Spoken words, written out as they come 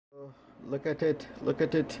Look at it. Look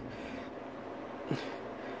at it.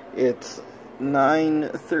 It's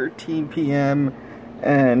 9:13 p.m.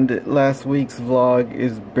 and last week's vlog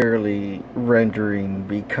is barely rendering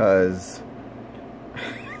because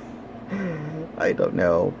I don't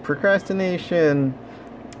know, procrastination,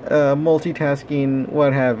 multitasking,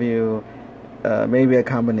 what have you, maybe a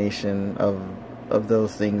combination of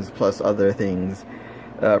those things plus other things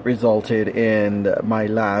resulted in my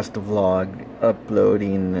last vlog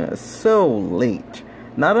uploading so late.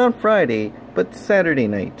 Not on Friday, but Saturday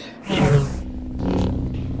night.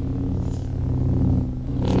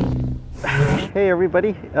 Hey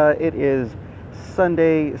everybody, it is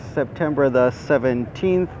Sunday, September the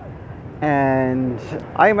 17th, and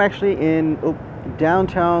I'm actually in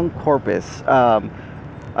downtown Corpus.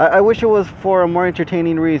 I wish it was for a more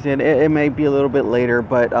entertaining reason. It may be a little bit later,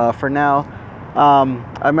 but for now,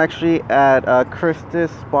 I'm actually at Christus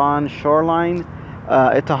Spawn Shoreline.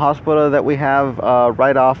 It's a hospital that we have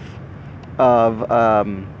right off of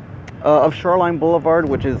Shoreline Boulevard,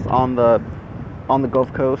 which is on the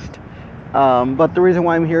Gulf Coast. But the reason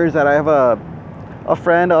why I'm here is that I have a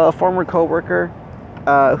friend, a former co-worker,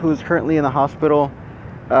 who's currently in the hospital.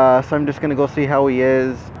 So I'm just gonna go see how he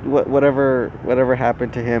is. Whatever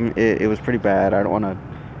happened to him, it was pretty bad. I don't want to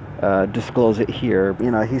disclose it here.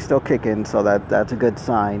 You know, he's still kicking, so that's a good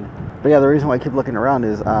sign. But yeah, the reason why I keep looking around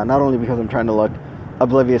is not only because I'm trying to look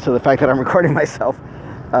oblivious to the fact that I'm recording myself,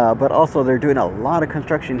 but also they're doing a lot of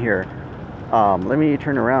construction here. Let me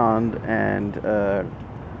turn around, and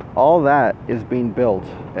all that is being built,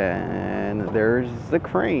 and there's the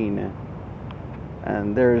crane,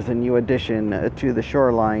 and there's a new addition to the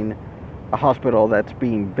Shoreline hospital that's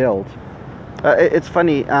being built. It's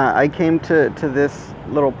funny, I came to this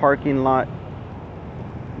little parking lot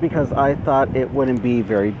because I thought it wouldn't be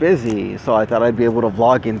very busy, so I thought I'd be able to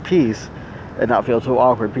vlog in peace and not feel too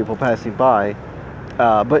awkward, people passing by.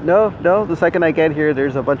 But no, the second I get here,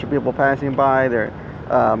 there's a bunch of people passing by. There,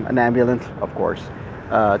 an ambulance, of course,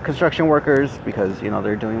 construction workers, because, you know,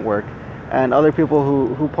 they're doing work, and other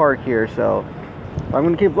people who park here. So if I'm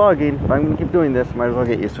gonna keep vlogging, if I'm gonna keep doing this, might as well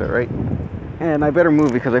get used to it, right? And I better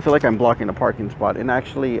move because I feel like I'm blocking a parking spot, and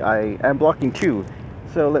actually I am blocking two.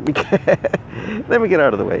 So let me get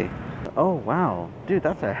out of the way. Oh wow, dude,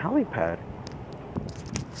 that's a helipad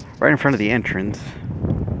right in front of the entrance.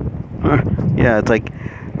 Yeah, it's like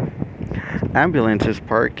ambulances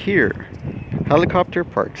park here, helicopter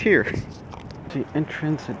parks here. The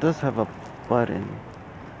entrance, it does have a button.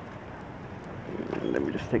 Let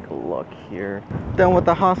me just take a look here. Done with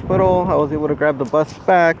the hospital. I was able to grab the bus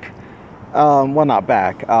back. Well, not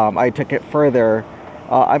back. I took it further.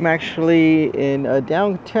 I'm actually in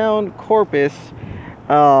downtown Corpus.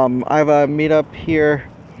 I have a meetup here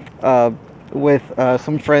with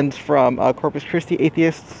some friends from Corpus Christi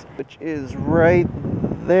Atheists, which is right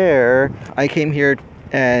there. I came here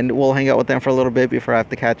and we'll hang out with them for a little bit before I have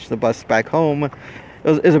to catch the bus back home.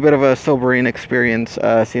 It was a bit of a sobering experience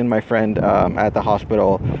seeing my friend at the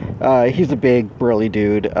hospital. He's a big burly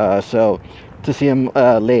dude, so to see him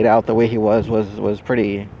laid out the way he was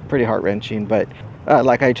pretty heart-wrenching. But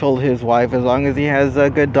like I told his wife, as long as he has a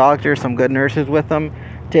good doctor, some good nurses with him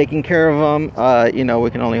taking care of him, you know,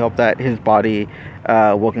 we can only hope that his body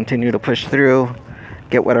will continue to push through,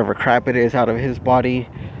 get whatever crap it is out of his body,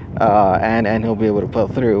 and he'll be able to pull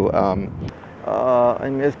through. I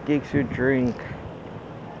miss Geeks Who Drink.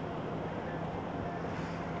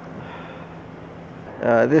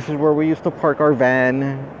 This is where we used to park our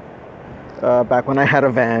van back when I had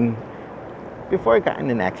a van, before I got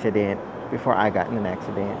in an accident. Don't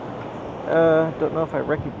know if I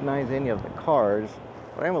recognize any of the cars,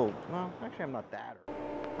 but well, actually I'm not that.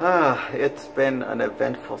 It's been an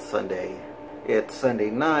eventful Sunday. It's Sunday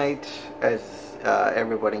night, as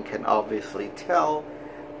everybody can obviously tell.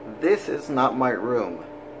 This is not my room.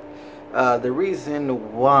 The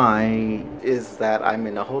reason why is that I'm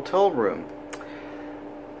in a hotel room.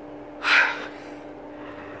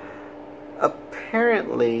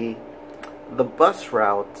 Apparently, the bus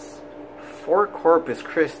routes for Corpus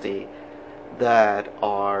Christi that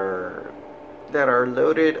are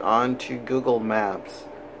loaded onto Google Maps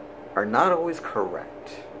are not always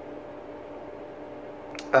correct.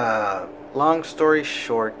 Long story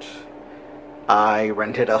short, I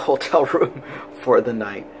rented a hotel room for the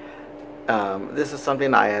night. This is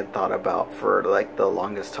something I had thought about for like the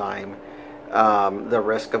longest time. The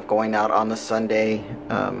risk of going out on a Sunday,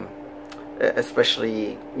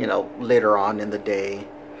 especially, you know, later on in the day,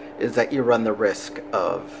 is that you run the risk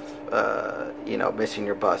of you know, missing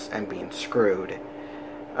your bus and being screwed.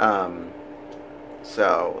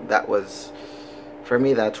 So that was, for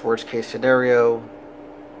me, that's worst case scenario.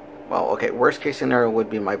 well, okay, worst case scenario would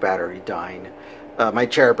be my battery dying, my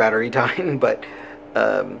chair battery dying, but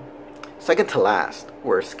second to last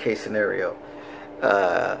worst case scenario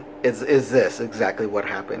is this exactly what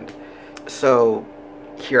happened. So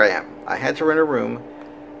here I am. I had to rent a room.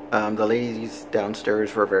 The ladies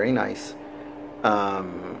downstairs were very nice.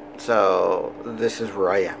 So this is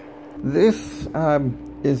where I am. This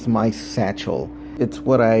is my satchel. It's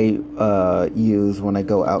what I use when I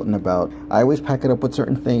go out and about. I always pack it up with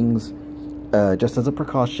certain things just as a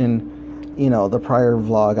precaution. You know, the prior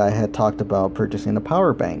vlog I had talked about purchasing a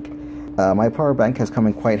power bank. My power bank has come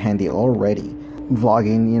in quite handy already.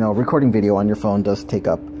 Vlogging, you know, recording video on your phone does take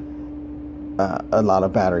up a lot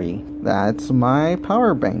of battery. That's my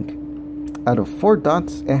power bank. Out of 4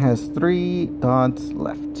 dots, it has 3 dots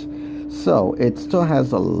left. So it still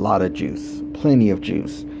has a lot of juice. Plenty of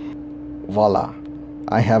juice. Voila.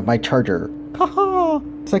 I have my charger. Haha!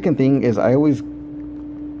 Second thing is I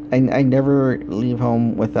never leave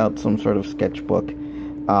home without some sort of sketchbook.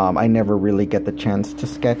 I never really get the chance to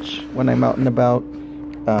sketch when I'm out and about,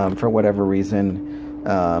 for whatever reason.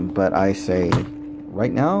 But I say,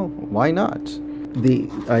 right now, why not?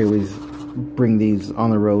 I always bring these on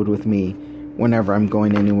the road with me whenever I'm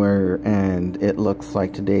going anywhere, and it looks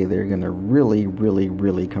like today they're gonna really, really,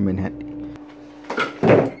 really come in handy.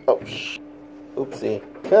 Oh, oopsie.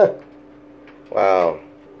 Wow.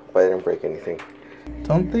 I didn't break anything.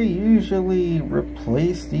 Don't they usually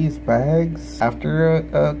replace these bags after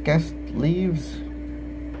a guest leaves?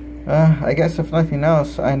 I guess if nothing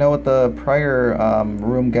else, I know what the prior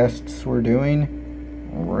room guests were doing.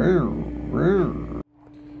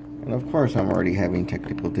 And of course, I'm already having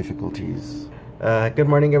technical difficulties. Good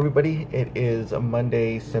morning, everybody. It is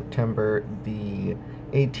Monday, September the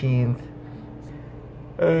 18th.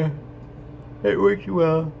 It worked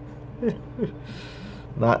well.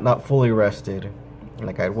 Not fully rested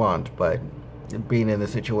like I'd want, but being in the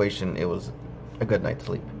situation, it was a good night's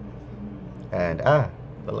sleep. And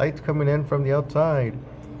the light's coming in from the outside.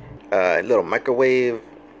 Little microwave,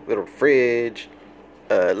 little fridge,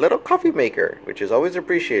 little coffee maker, which is always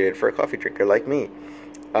appreciated for a coffee drinker like me.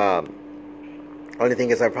 Only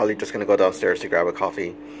thing is, I'm probably just gonna go downstairs to grab a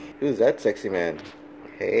coffee. Who's that sexy man?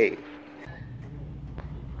 Hey.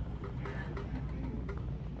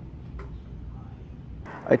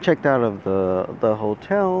 I checked out of the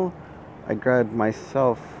hotel. I grabbed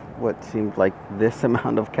myself what seemed like this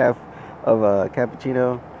amount of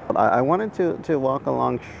cappuccino. I wanted to walk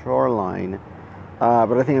along Shoreline,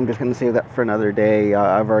 but I think I'm just going to save that for another day.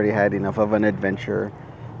 I've already had enough of an adventure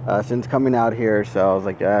since coming out here, so I was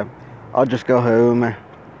like, I'll just go home.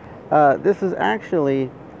 This is actually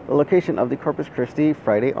the location of the Corpus Christi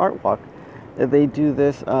Friday Art Walk. They do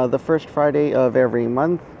this the first Friday of every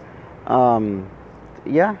month.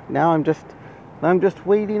 Yeah, now I'm just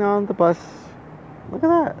waiting on the bus. Look at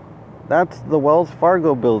that. That's the Wells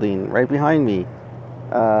Fargo building right behind me.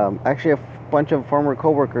 Actually, a bunch of former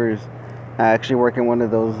coworkers actually work in one of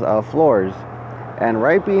those floors. And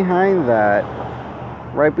right behind the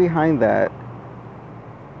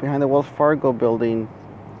Wells Fargo building,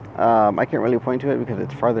 I can't really point to it because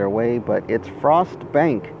it's farther away, but it's Frost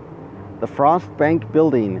Bank. The Frost Bank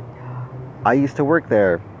building. I used to work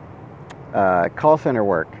there. Call center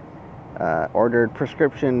work. Ordered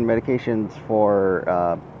prescription medications for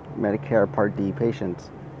Medicare Part D patients.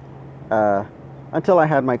 Until I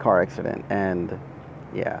had my car accident, and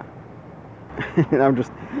yeah. And I'm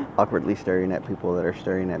just awkwardly staring at people that are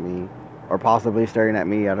staring at me, or possibly staring at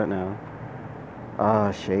me, I don't know.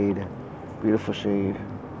 Shade. Beautiful shade.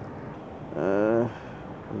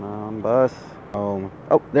 Come on, bus. Oh,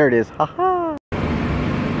 there it is. Haha!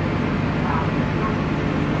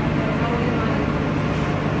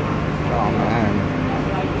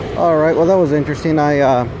 Alright, well that was interesting.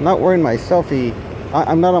 Not wearing my selfie.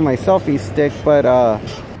 I'm not on my selfie stick, but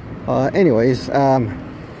anyways,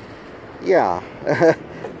 yeah.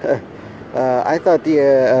 I thought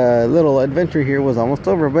the little adventure here was almost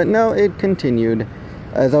over, but no, it continued.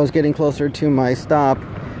 As I was getting closer to my stop,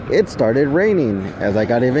 it started raining. As I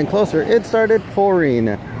got even closer, it started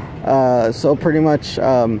pouring. So pretty much,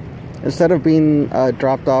 instead of being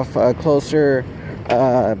dropped off closer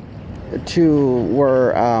to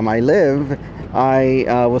where I live,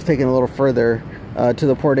 I was taken a little further to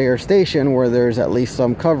the Port Air station, where there's at least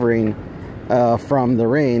some covering from the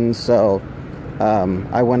rain. So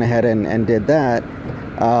I went ahead and did that.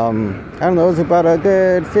 I don't know, it was about a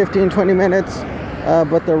good 15-20 minutes,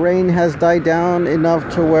 but the rain has died down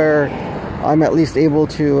enough to where I'm at least able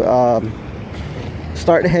to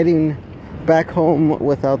start heading back home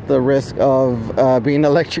without the risk of being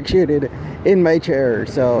electrocuted in my chair.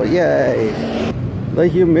 So yay. The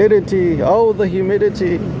humidity. Oh, the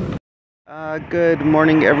humidity. Good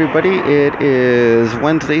morning, everybody. It is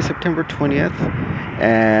Wednesday, September 20th,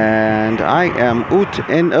 and I am out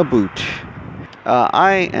and about.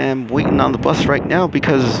 I am waiting on the bus right now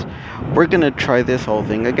because we're going to try this whole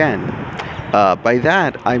thing again. By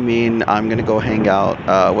that, I mean I'm going to go hang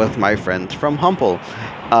out with my friends from Humble.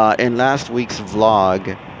 In last week's vlog,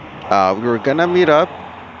 we were going to meet up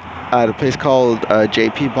at a place called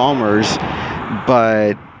JP Ballmer's,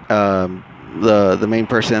 but the main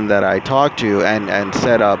person that I talked to and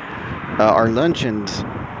set up our luncheons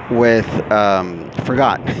with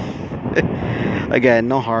forgot. Again,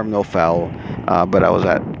 no harm, no foul. But I was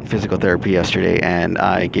at physical therapy yesterday and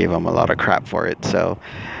I gave him a lot of crap for it. So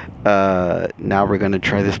now we're going to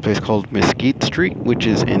try this place called Mesquite Street, which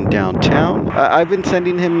is in downtown. I've been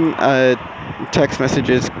sending him text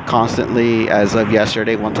messages constantly as of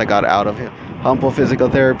yesterday once I got out of Humble physical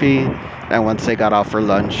therapy and once they got off for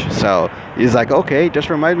lunch. So he's like, okay, just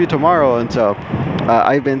remind me tomorrow. And so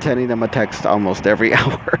I've been sending them a text almost every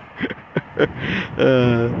hour.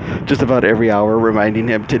 Just about every hour, reminding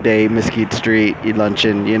him today, Mesquite Street,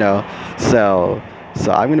 luncheon, you know. So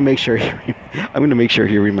I'm gonna make sure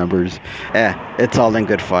he remembers. It's all in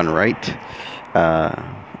good fun, right?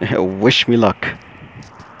 Wish me luck.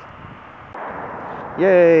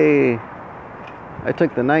 Yay! I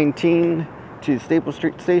took the 19 to Staple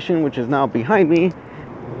Street Station, which is now behind me.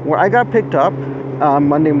 Where I got picked up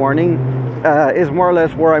Monday morning is more or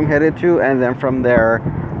less where I'm headed to, and then from there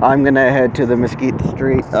I'm gonna head to the Mesquite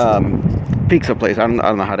Street pizza place. I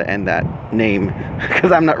don't know how to end that name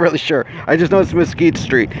because I'm not really sure. I just know it's Mesquite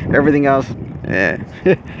Street. Everything else, eh.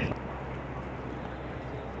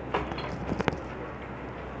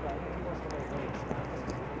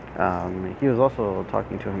 He was also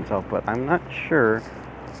talking to himself, but I'm not sure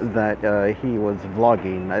that he was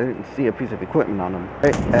vlogging. I didn't see a piece of equipment on him.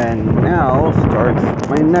 Right, and now starts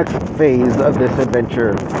my next phase of this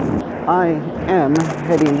adventure. I am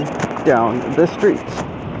heading down the streets.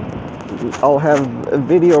 I'll have a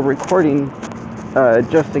video recording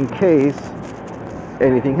just in case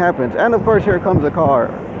anything happens. And of course, here comes a car.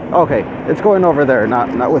 Okay, it's going over there,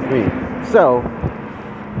 not with me. So,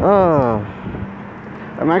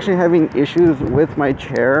 I'm actually having issues with my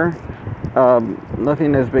chair.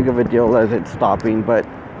 Nothing as big of a deal as it stopping, but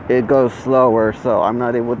it goes slower, so I'm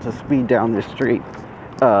not able to speed down the street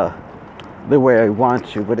the way I want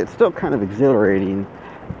to. But it's still kind of exhilarating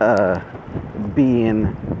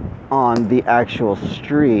being on the actual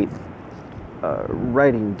street,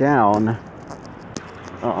 riding down.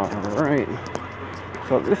 Alright,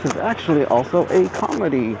 so this is actually also a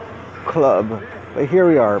comedy club, but here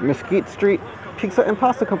we are, Mesquite Street Pizza and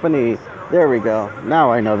Pasta Company. There we go. Now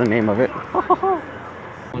I know the name of it.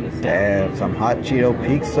 Damn, some hot Cheeto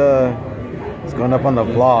pizza. It's going up on the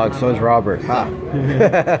vlog. So is Robert. Ha.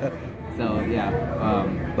 So yeah.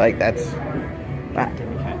 Like that's.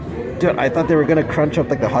 Dude, I thought they were gonna crunch up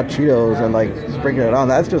like the hot Cheetos and like sprinkle it on.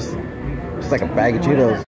 That's just like a bag of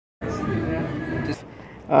Cheetos.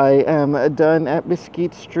 I am done at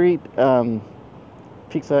Mesquite Street.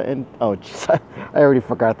 Pizza and I already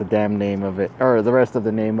forgot the damn name of it, or the rest of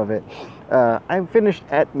the name of it. I'm finished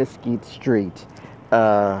at Mesquite Street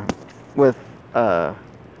with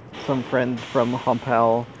some friends from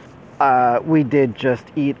Humble. We did just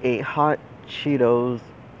eat a hot Cheetos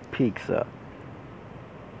pizza.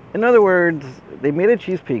 In other words, they made a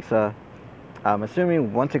cheese pizza. I'm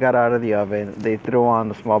assuming once it got out of the oven, they threw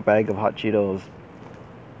on a small bag of hot Cheetos.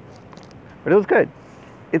 But it was good.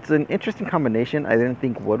 It's an interesting combination I didn't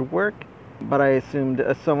think would work, but I assumed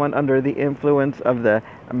someone under the influence of the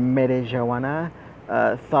marijuana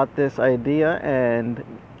thought this idea and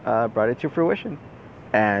brought it to fruition.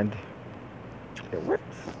 And it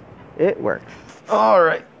works. It works.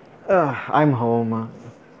 Alright. I'm home.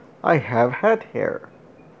 I have had hair.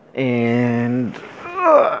 And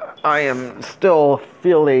I am still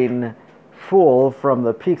feeling full from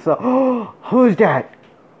the pizza. Who's that?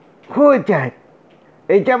 Who is that?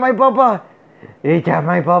 Is that my papa? Is that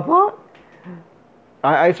my papa?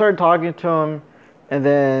 I started talking to him, and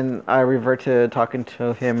then I revert to talking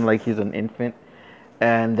to him like he's an infant,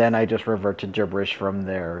 and then I just revert to gibberish from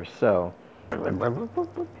there. So,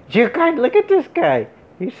 you guys, look at this guy.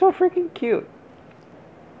 He's so freaking cute.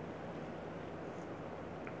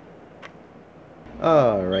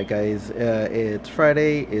 Alright guys, it's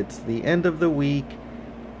Friday, it's the end of the week,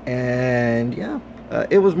 and yeah,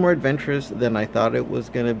 it was more adventurous than I thought it was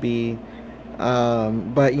going to be,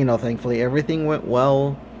 but you know, thankfully everything went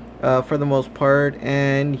well for the most part,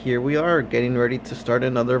 and here we are getting ready to start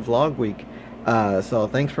another vlog week. So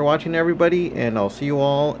thanks for watching everybody, and I'll see you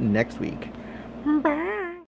all next week.